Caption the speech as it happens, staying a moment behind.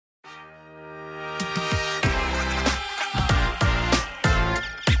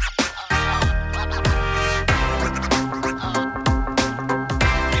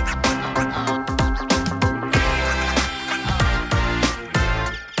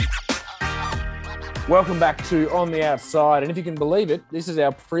Welcome back to On the Outside. And if you can believe it, this is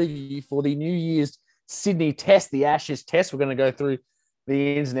our preview for the New Year's Sydney Test, the Ashes Test. We're going to go through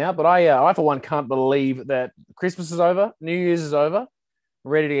the ins and outs. But I, for one, can't believe that Christmas is over, New Year's is over.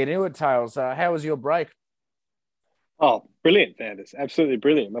 Ready to get into it, Tails. How was your break? Oh, brilliant, Vanders. Absolutely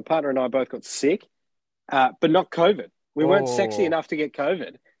brilliant. My partner and I both got sick, but not COVID. We weren't sexy enough to get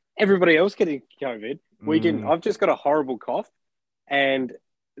COVID. Everybody else getting COVID. We didn't. I've just got a horrible cough and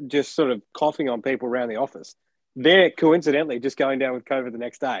just sort of coughing on people around the office. They're coincidentally just going down with COVID the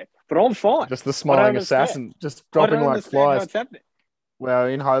next day. But I'm fine. Just the smiling assassin, just dropping like flies. How it's happening. Well,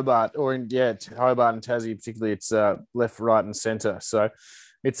 in Hobart, or in Hobart and Tassie particularly, it's left, right, and centre. So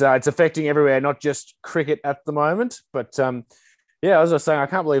it's affecting everywhere, not just cricket at the moment. But as I was saying, I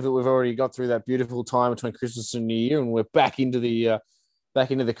can't believe that we've already got through that beautiful time between Christmas and New Year, and we're back into the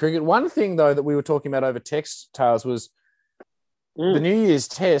cricket. One thing though that we were talking about over text, Tails, was the New Year's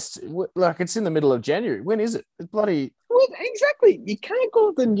Test. Like, it's in the middle of January. When is it? It's bloody. Well, exactly. You can't call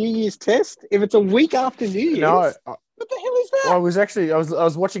it the New Year's Test if it's a week after New Year's. No. What the hell is that? I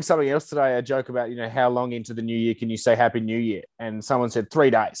was watching something else today, a joke about, how long into the new year can you say Happy New Year? And someone said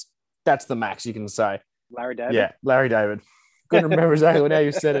 3 days. That's the max you can say. Larry David? Yeah, Larry David. Couldn't remember exactly now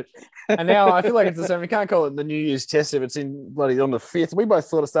you said it. And now I feel like it's the same. We can't call it the New Year's Test if it's in bloody on the 5th. We both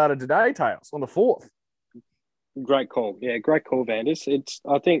thought it started today, Tails, on the 4th. Great call. Yeah, great call, Vanders.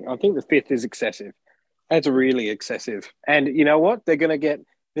 I think the 5th is excessive. That's really excessive. And you know what? They're going to get,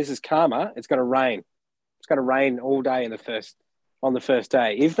 this is karma. It's going to rain. It's going to rain all day on the first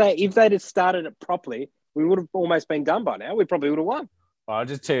day. If they'd have started it properly, we would have almost been done by now. We probably would have won. I'll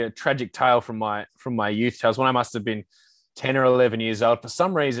just tell you a tragic tale from my youth, Tails. When I must have been 10 or 11 years old, for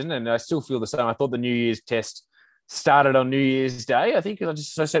some reason, and I still feel the same, I thought the New Year's Test started on New Year's Day. I think I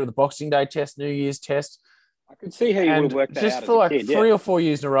just associated with the Boxing Day Test, New Year's Test. I could see how you would have worked that out. Just for like 3 or 4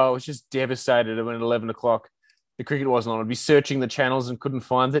 years in a row, I was just devastated when at 11 o'clock the cricket wasn't on. I'd be searching the channels and couldn't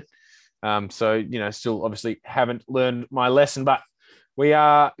find it. Still obviously haven't learned my lesson, but we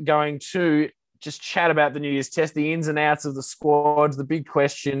are going to just chat about the New Year's Test, the ins and outs of the squads, the big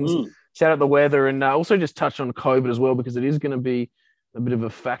questions, chat about the weather, and also just touch on COVID as well, because it is going to be a bit of a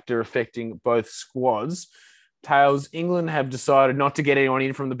factor affecting both squads. Tails, England have decided not to get anyone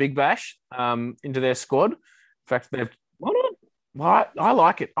in from the Big Bash into their squad. In fact, why not? Well, I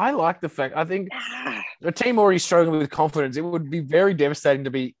like it. I like the fact. I think a team already struggling with confidence, it would be very devastating to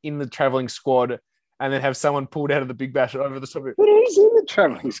be in the travelling squad and then have someone pulled out of the Big Bash over the top of it. But who's in the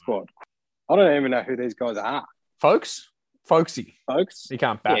travelling squad? I don't even know who these guys are. Folksy. Folks? He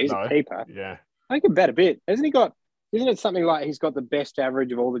can't bat, he's though. A keeper. Yeah. I can bat a bit. Isn't it something like he's got the best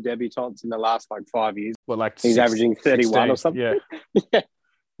average of all the debutants in the last 5 years? Well, he's averaging 31 or something? Yeah. Yeah.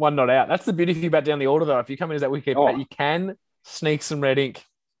 One not out. That's the beauty if you bat down the order, though. If you come in as that wicket, you can sneak some red ink.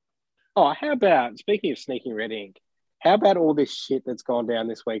 Oh, how about, speaking of sneaking red ink, how about all this shit that's gone down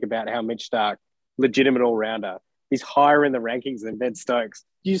this week about how Mitch Starc, legitimate all-rounder, is higher in the rankings than Ben Stokes?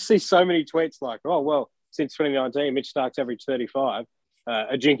 You see so many tweets like, oh, well, since 2019, Mitch Starc's averaged 35.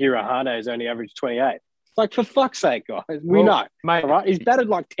 Ajinkya Rahane has only averaged 28. Like, for fuck's sake, guys. We know. Mate, all right? He's batted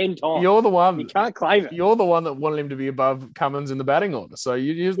 10 times. You're the one. You can't claim it. You're the one that wanted him to be above Cummins in the batting order. So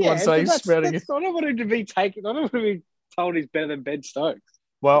you're the one saying spreading it. I don't want him to be taken. I don't want to be told he's better than Ben Stokes.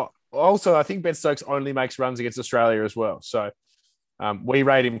 Well, also, I think Ben Stokes only makes runs against Australia as well. So we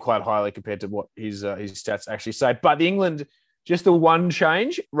rate him quite highly compared to what his stats actually say. But the England, just the one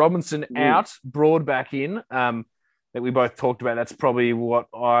change, Robinson out, Broad back in, that we both talked about. That's probably what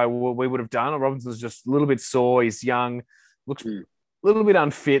we would have done. Robinson's just a little bit sore. He's young, looks a little bit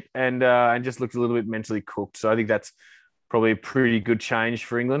unfit, and just looks a little bit mentally cooked. So I think that's probably a pretty good change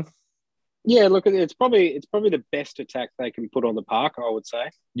for England. Yeah, look, it's probably the best attack they can put on the park, I would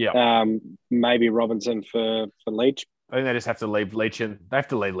say. Yeah. Maybe Robinson for Leach. I think they just have to leave Leach in. They have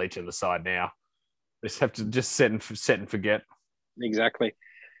to leave Leach in the side now. They just have to set and forget. Exactly.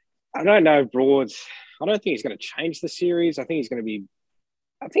 I don't know, Broads. I don't think he's going to change the series. I think he's going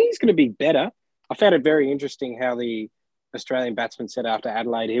to be better. I found it very interesting how the Australian batsman said after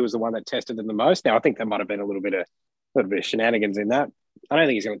Adelaide he was the one that tested them the most. Now I think there might have been a little bit of shenanigans in that. I don't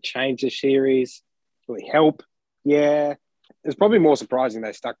think he's going to change the series. Really help. Yeah. It's probably more surprising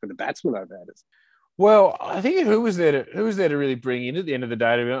they stuck with the batsman though, Vanders. Well, I think who was there to really bring in at the end of the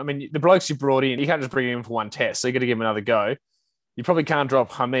day? I mean, the blokes you brought in, you can't just bring him in for one test, so you got to give him another go. You probably can't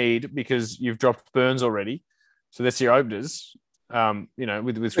drop Hamid because you've dropped Burns already. So that's your openers. With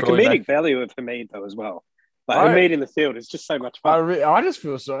the comedic value of Hamid though as well. Like Hamid in the field is just so much fun. I just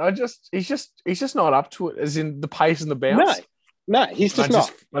feel so. He's just not up to it, as in the pace and the bounce. No, he's just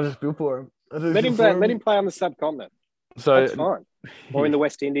not. I just feel for him. Let him play on the subcontinent. So that's fine. or in the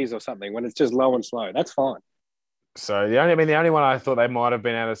West Indies or something when it's just low and slow. That's fine. So the only one I thought they might have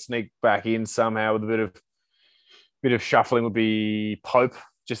been able to sneak back in somehow with a bit of shuffling would be Pope,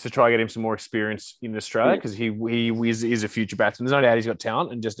 just to try and get him some more experience in Australia, because he is a future batsman. There's no doubt he's got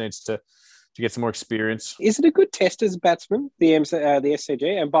talent and just needs to get some more experience. Is it a good test as a batsman, the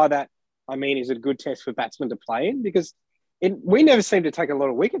SCG? And by that, I mean, is it a good test for batsmen to play in? Because we never seem to take a lot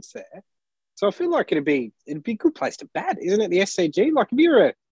of wickets there. So I feel like it'd be a good place to bat, isn't it? The SCG? Like if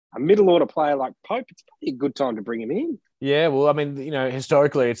you're a middle order player like Pope, it's probably a good time to bring him in. Yeah, well, I mean,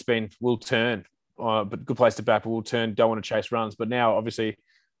 historically it's been Will Turn, but good place to bat, but Will Turn don't want to chase runs. But now, obviously,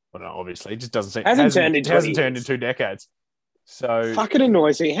 it just doesn't seem hasn't turned in 2 decades. So fucking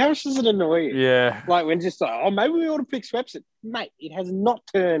annoys me. How much does it annoy you? Yeah, like when just like, maybe we ought to pick Swepson, mate. It has not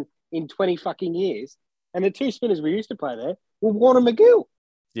turned in 20 fucking years, and the 2 spinners we used to play there were Warner McGill.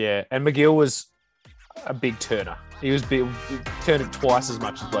 Yeah, and McGill was a big turner. He was big, he turned it twice as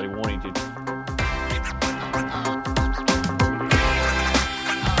much as bloody Warner did.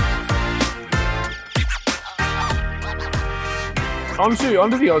 Onto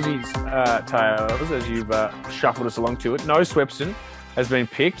the Aussies, Tails, as you've shuffled us along to it. No Swepson has been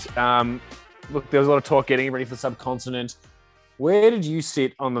picked. Look, there was a lot of talk getting him ready for the subcontinent. Where did you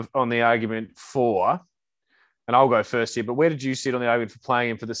sit on the argument for, and I'll go first here, but where did you sit on the argument for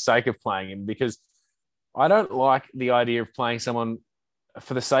playing him for the sake of playing him? Because I don't like the idea of playing someone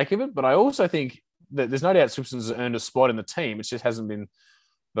for the sake of it, but I also think that there's no doubt Swepson's earned a spot in the team. It just hasn't been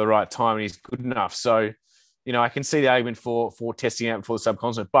the right time and he's good enough. So, I can see the argument for testing him out before the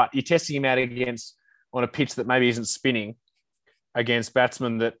subcontinent, but you're testing him out on a pitch that maybe isn't spinning against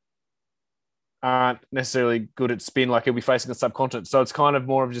batsmen that aren't necessarily good at spin, like he'll be facing the subcontinent. So it's kind of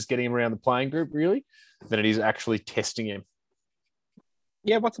more of just getting him around the playing group, really, than it is actually testing him.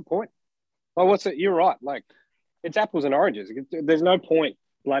 Yeah, what's the point? Well, you're right. Like, it's apples and oranges. There's no point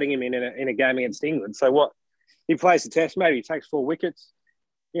blooding him in a game against England. So what? He plays the test, maybe he takes 4 wickets,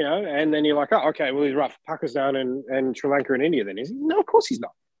 and then you're like, oh, okay, well, he's right for Pakistan and Sri Lanka and India then, is he? No, of course he's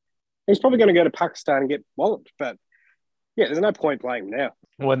not. He's probably going to go to Pakistan and get walloped. But, yeah, there's no point playing him now.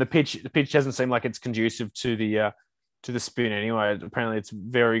 Well, the pitch doesn't seem like it's conducive to the spin anyway. Apparently it's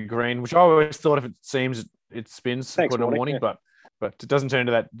very green, which I always thought if it seems it spins according to Warning, yeah. But it doesn't turn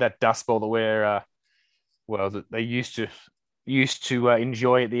to that dust bowl that that they used to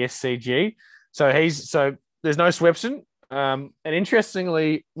enjoy at the SCG. So there's no Swepson. And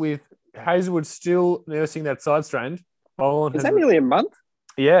interestingly, with Hazlewood still nursing that side strain, is that nearly a month?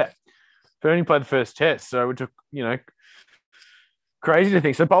 Yeah, but only played the first test, so it took crazy to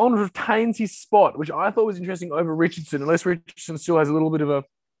think. So Boland retains his spot, which I thought was interesting over Richardson, unless Richardson still has a little bit of a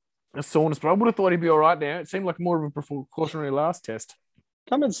soreness, but I would have thought he'd be all right now. It seemed like more of a precautionary last test.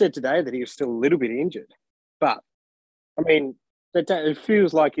 Cummins said today that he was still a little bit injured, but I mean, it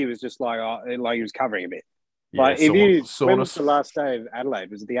feels like he was just like he was covering a bit. Yeah, like when was the last day of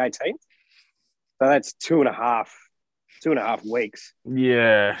Adelaide? Was it the 18th? So that's 2.5 weeks.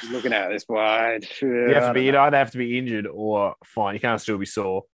 Yeah, looking at this wide. You'd either have to be injured or fine. You can't still be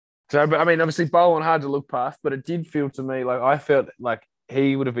sore. So, but I mean, obviously, Boland hard to look past, but it did feel to me like I felt like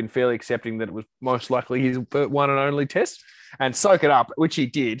he would have been fairly accepting that it was most likely his one and only test and soak it up, which he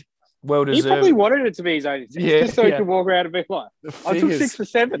did. Well deserved. He probably wanted it to be his own test, just so he could walk around and be like, I took 6 for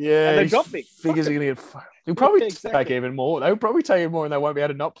 7, and they got me. Figures are going to get... He'll probably take even more. They'll probably take even more and they won't be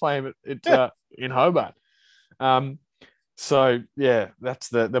able to not play him in Hobart. So, yeah, that's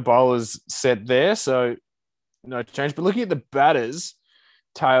the bowlers set there. So, no change. But looking at the batters,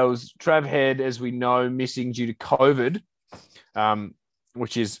 Tails, Trav Head, as we know, missing due to COVID,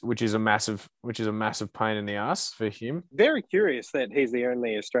 which is a massive pain in the ass for him. Very curious that he's the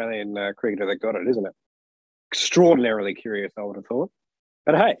only Australian cricketer that got it, isn't it? Extraordinarily curious, I would have thought.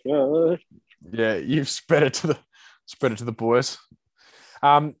 But hey, yeah, you've spread it to the boys.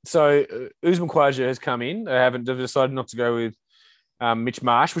 So Usman Khawaja has come in. They've decided not to go with Mitch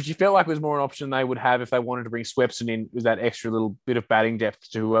Marsh, which you felt like was more an option they would have if they wanted to bring Swepson in with that extra little bit of batting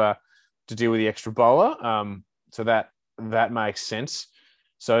depth to deal with the extra bowler. So that makes sense.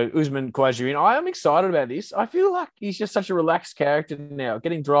 So Usman Khawaja in. I am excited about this. I feel like he's just such a relaxed character now,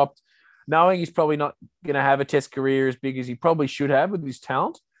 getting dropped, knowing he's probably not going to have a test career as big as he probably should have with his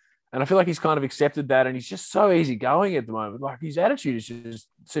talent. And I feel like he's kind of accepted that, and he's just so easygoing at the moment. Like his attitude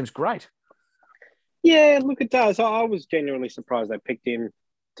seems great. Yeah, look, it does. I was genuinely surprised they picked him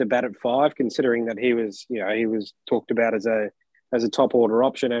to bat at 5, considering that he was talked about as a top order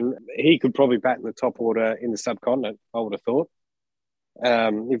option, and he could probably bat in the top order in the subcontinent, I would have thought,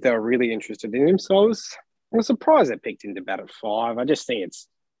 if they were really interested in him. So I was surprised they picked him to bat at 5. I just think it's,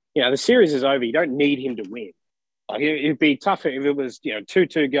 the series is over. You don't need him to win. Like, it'd be tougher if it was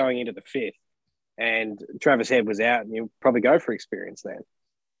 2-2 going into the fifth, and Travis Head was out, and you'll probably go for experience then.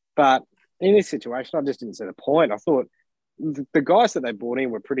 But in this situation, I just didn't see the point. I thought the guys that they brought in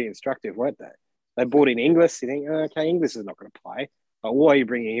were pretty instructive, weren't they? They brought in Inglis. You think, okay, Inglis is not going to play. But what are you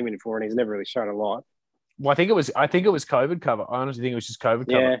bringing him in for? And he's never really shown a lot. Well, I think it was COVID cover. I honestly think it was just COVID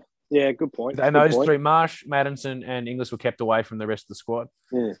cover. Yeah, good point. And those three, Marsh, Maddinson, and Inglis, were kept away from the rest of the squad.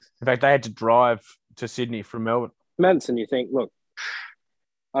 Yeah. In fact, they had to drive to Sydney from Melbourne. Maddinson, you think, look,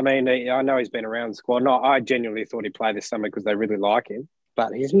 I mean, I know he's been around the squad. No, I genuinely thought he'd play this summer because they really like him,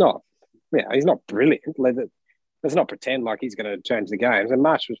 but he's not. Yeah, he's not brilliant. Let's not pretend like he's going to change the games. And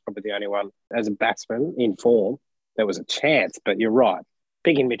Marsh was probably the only one as a batsman in form there was a chance. But you're right,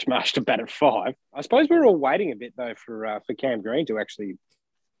 picking Mitch Marsh to bat at 5. I suppose we're all waiting a bit though for Cam Green to actually,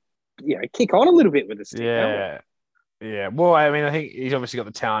 kick on a little bit with the stick. Yeah. Well, I mean, I think he's obviously got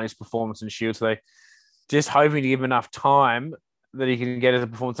the talent, his performance and Shield. So they just hoping to give him enough time that he can get a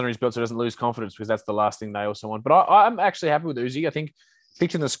performance under his belt so he doesn't lose confidence, because that's the last thing they also want. But I'm actually happy with Uzi. I think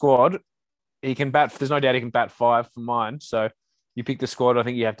picked in the squad, he can bat. There's no doubt he can bat 5 for mine. So you pick the squad. I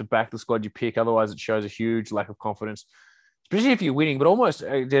think you have to back the squad you pick. Otherwise, it shows a huge lack of confidence, especially if you're winning. But almost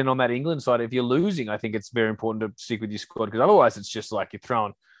then on that England side, if you're losing, I think it's very important to stick with your squad, because otherwise it's just like you're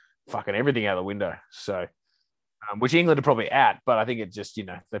throwing fucking everything out the window. So, which England are probably at, but I think it just,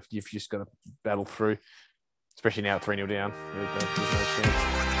 you've just got to battle through, especially now at 3-0 down. There's no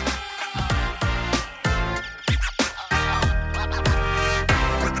chance.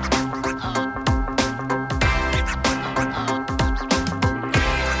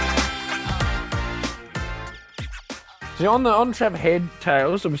 So on Trav Head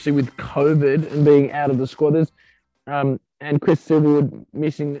tails, obviously with COVID and being out of the squad, there's and Chris Silverwood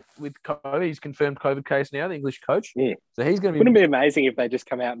missing with COVID. He's confirmed COVID case now, the English coach. Yeah. So he's going to be... Wouldn't it be amazing if they just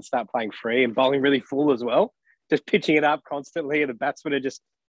come out and start playing free and bowling really full as well? Just pitching it up constantly, and the batsmen are just...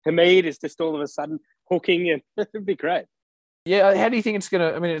 Hamid is just all of a sudden hooking, and it'd be great. Yeah, how do you think it's going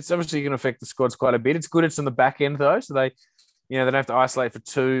to... I mean, it's obviously going to affect the squads quite a bit. It's good it's on the back end, though, so they don't have to isolate for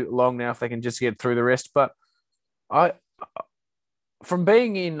too long now if they can just get through the rest. But from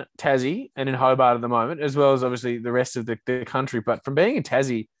being in Tassie and in Hobart at the moment, as well as obviously the rest of the country, but from being in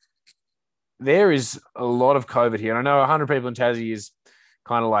Tassie, there is a lot of COVID here. And I know 100 people in Tassie is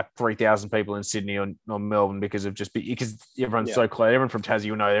kind of like 3,000 people in Sydney or Melbourne because everyone's so close. Everyone from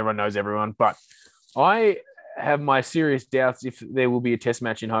Tassie will know, everyone knows everyone. But I have my serious doubts if there will be a test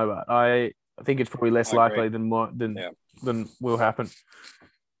match in Hobart. I think it's probably less likely than will happen.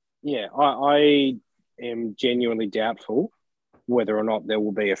 Yeah, I am genuinely doubtful whether or not there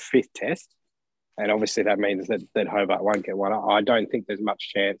will be a 5th test. And obviously that means that Hobart won't get one. I don't think there's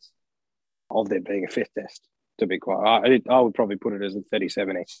much chance of there being a 5th test, to be quite. I would probably put it as a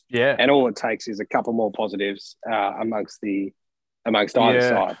 30-70. Yeah. And all it takes is a couple more positives amongst either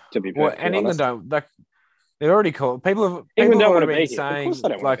side, to be perfectly and honest. England don't. They're already called. People don't want to be be saying,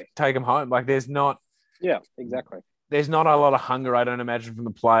 like, take them home. Like, there's not... Yeah, exactly. There's not a lot of hunger, I don't imagine, from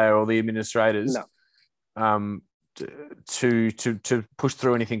the player or the administrators. No. To push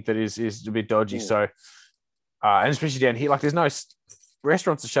through anything that is a bit dodgy. So, and especially down here, like there's no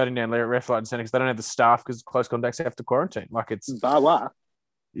restaurants are shutting down there at Red Light and Centre because they don't have the staff because close contacts have to quarantine. Like it's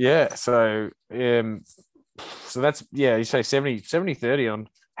yeah. So, that's you say 70-30 on.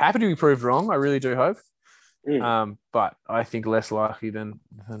 Happy to be proved wrong. I really do hope. But I think less likely than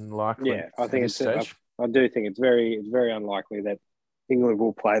likely. Yeah, I think I do think it's very unlikely that England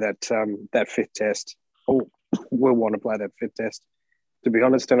will play that 5th test. Will want to play that 5th test, to be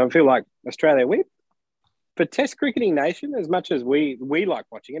honest. And I feel like Australia, for Test cricketing nation, as much as we like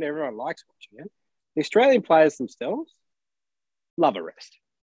watching it, everyone likes watching it. The Australian players themselves love a rest.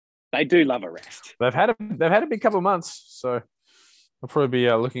 They do love a rest. They've had a big couple of months, so I'll probably be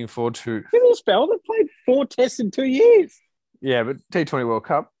looking forward to. Give them a spell. They've played 4 tests in 2 years. Yeah, but T20 World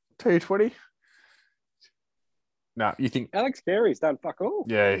Cup, T20. No, you think Alex Carey's done fuck all?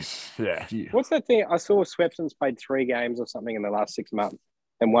 Yeah. What's that thing? I saw Swepson's played 3 games or something in the last 6 months,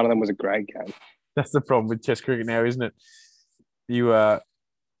 and one of them was a grade game. That's the problem with Test cricket now, isn't it? Because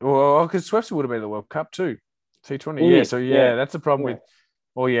Swepson would have been the World Cup too, T20. Yeah, so that's the problem with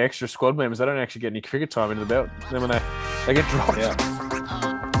all your extra squad members. They don't actually get any cricket time into the belt. Then when they get dropped. Yeah.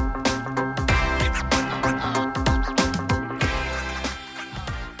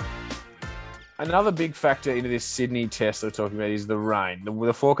 Another big factor into this Sydney test we're talking about is the rain.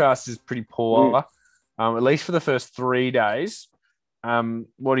 The forecast is pretty poor, at least for the first 3 days.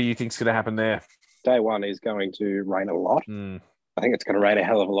 What do you think is going to happen there? Day 1 is going to rain a lot. I think it's going to rain a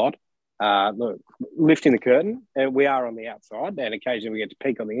hell of a lot. Look, lifting the curtain, and we are on the outside, and occasionally we get to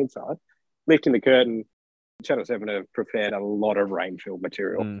peek on the inside. Lifting the curtain, Channel 7 have prepared a lot of rain-filled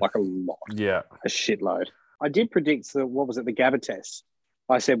material, like a lot, Yeah. a shitload. I did predict what was it, the Gabba test.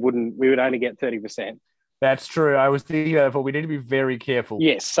 I said we would only get 30%. That's true. I was thinking of that, but we need to be very careful.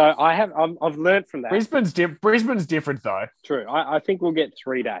 Yes, so I've learned from that. Brisbane's different though. True. I think we'll get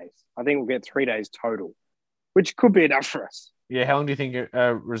 3 days. I think we'll get 3 days total, which could be enough for us. Yeah, how long do you think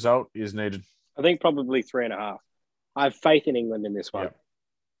a result is needed? I think probably 3.5. I have faith in England in this one. Yep.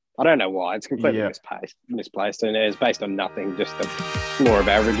 I don't know why. It's completely misplaced, and it's based on nothing. Just the law of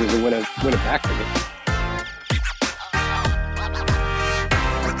averages and win it back with it.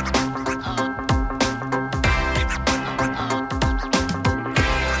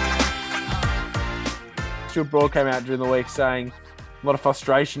 Stuart Broad came out during the week saying a lot of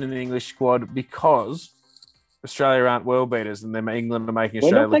frustration in the English squad because Australia aren't world beaters and then England are making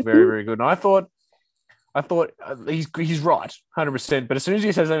Australia look very, very good. And I thought he's right, 100%. But as soon as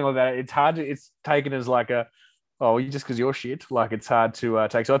he says something like that, it's hard. It's taken as like just because you're shit. Like it's hard to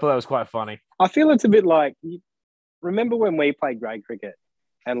take. So I thought that was quite funny. I feel it's a bit like, remember when we played grade cricket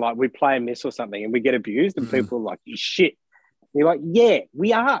and like we play a miss or something and we get abused and people are like, you shit. And you're like, yeah,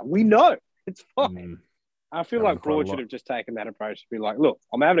 we are. We know. It's fine. I feel like Broad should have just taken that approach to be like, look,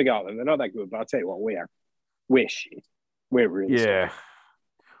 I'm having a go at them. They're not that good, but I'll tell you what, we're shit. We're really shit.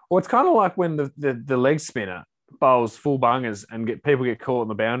 Well, it's kind of like when the leg spinner bowls full bungers and people get caught on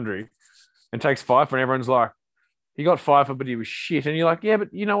the boundary and takes five, and everyone's like, he got five, but he was shit. And you're like, yeah,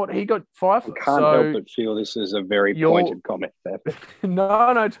 but you know what? He got five. I can't help but feel this is a very pointed comment there.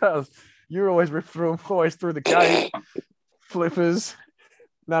 No, Charles. You're always through the gate. Flippers.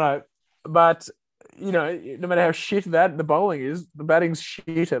 No. But, you know, no matter how shit the bowling is, the batting's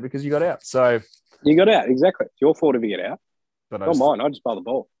shitter because you got out. So you got out, exactly. It's your fault if you get out. But not mine. I just bowl the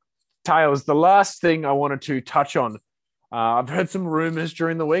ball. Tails, the last thing I wanted to touch on. I've heard some rumours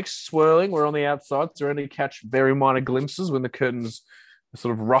during the week swirling. We're on the outside, so we only catch very minor glimpses when the curtains are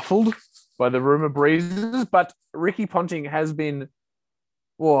sort of ruffled by the rumour breezes. But Ricky Ponting has been,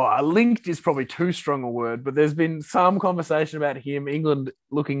 linked is probably too strong a word, but there's been some conversation about him, England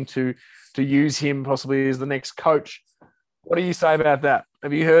looking to use him possibly as the next coach. What do you say about that?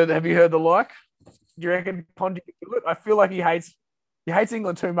 Have you heard the like? Do you reckon Ponting can do it? I feel like he hates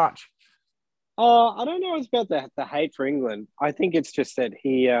England too much. I don't know. It's about the hate for England. I think it's just that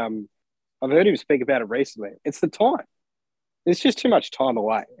I've heard him speak about it recently. It's the time. There's just too much time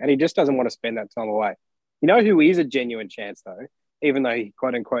away, and he just doesn't want to spend that time away. You know who is a genuine chance, though, even though he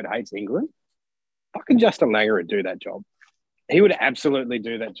quote-unquote hates England? Fucking Justin Langer would do that job. He would absolutely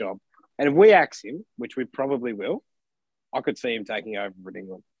do that job. And if we axe him, which we probably will, I could see him taking over with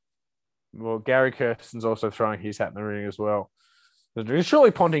England. Well, Gary Kirsten's also throwing his hat in the ring as well.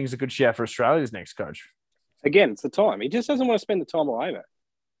 Surely Ponting is a good shout for Australia's next coach. Again, it's the time. He just doesn't want to spend the time away, mate.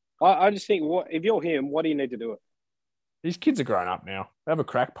 I just think, if you're him, what do you need to do it? These kids are grown up now. They have a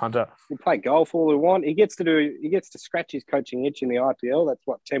crack punter. He play golf all he want. He gets to scratch his coaching itch in the IPL.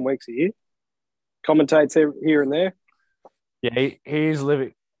 That's 10 weeks a year. Commentates here and there. Yeah, he's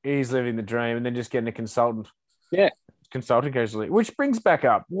living the dream, and then just getting a consultant. Yeah. Consulting occasionally, which brings back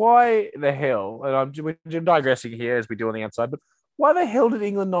up why the hell, and I'm digressing here as we do on the outside, but why the hell did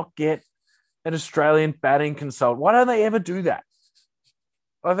England not get an Australian batting consultant? Why don't they ever do that?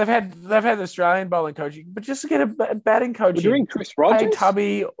 Like they've had the Australian bowling coaching, but just to get a batting coach. We're doing Chris Rogers, hey,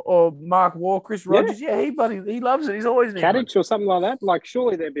 Tubby or Mark Waugh, Chris Rogers. Yeah, he loves it. He's always in Kadich or something like that. Like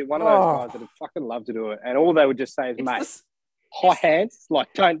surely there'd be one of those guys that would fucking love to do it, and all they would just say is, "Mate, high hands,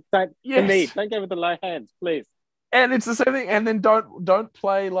 like don't go with the low hands, please." And it's the same thing. And then don't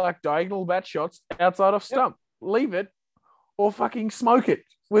play like diagonal bat shots outside of stump. Yep. Leave it or fucking smoke it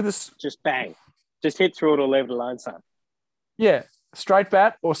with a... Just bang. Just hit through it or leave it alone, son. Yeah. Straight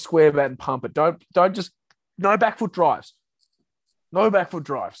bat or square bat and pump it. Don't just... No back foot drives. No back foot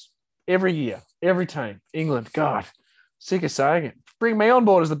drives. Every year. Every team. England. God. Sick of saying it. Bring me on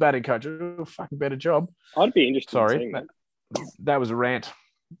board as the batting coach. I'll do a fucking better job. I'd be interested in seeing that. That was a rant.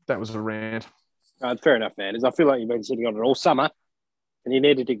 Fair enough, man. I feel like you've been sitting on it all summer and you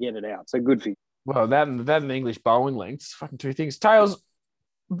needed to get it out. So good for you. Well, that and the English bowling lengths. Fucking two things. Tails,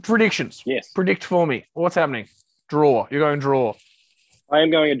 predictions. Yes. Predict for me. What's happening? Draw. You're going draw. I am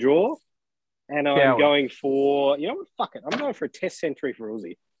going a draw. And I'm going for, you know what? Fuck it. I'm going for a test century for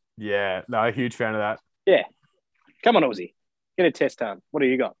Aussie. Yeah. No, a huge fan of that. Yeah. Come on, Aussie. Get a test done. What do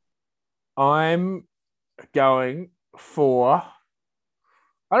you got? I'm going for...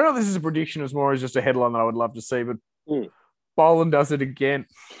 I don't know if this is a prediction as more as just a headline that I would love to see, but Boland does it again.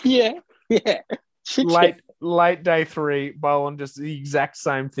 Yeah. Late day 3, Boland just the exact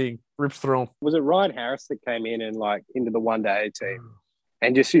same thing. Rips through him. Was it Ryan Harris that came in and into the one day team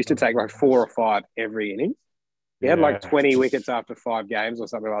and just used to take 4 or 5 every inning? He had like Yeah. 20 wickets after 5 games or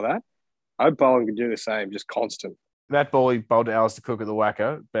something like that. I hope Bowen could do the same, just constant. That ball he bowled to Alistair Cook at the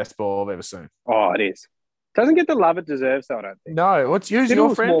Wacker, best ball I've ever seen. Oh, it is. Doesn't get the love it deserves, though, I don't think. No, who's your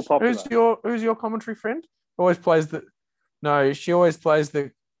Fiddle's friend? more popular. Who's your commentary friend? Always plays the. No, she always plays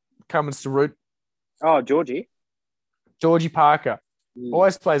the Cummins to root. Oh, Georgie. Georgie Parker Mm.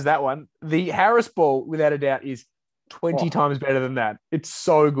 always plays that one. The Harris ball, without a doubt, is 20 times better than that. It's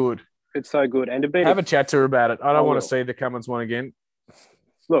so good. It's so good. And to beat Have a chat to her about it. I don't want will. to see the Cummins one again.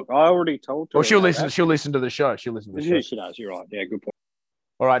 Look, I already told her. Or she'll about listen. that. She'll listen to the show. She'll listen to the show. She does. You're right. Yeah, good point.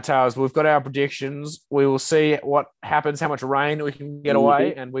 All right, Towers. We've got our predictions. We will see what happens, how much rain we can get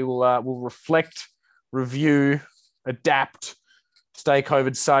away, and we will we'll reflect, review, adapt, stay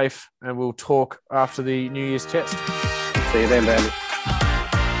COVID safe, and we'll talk after the New Year's test. See you then, baby.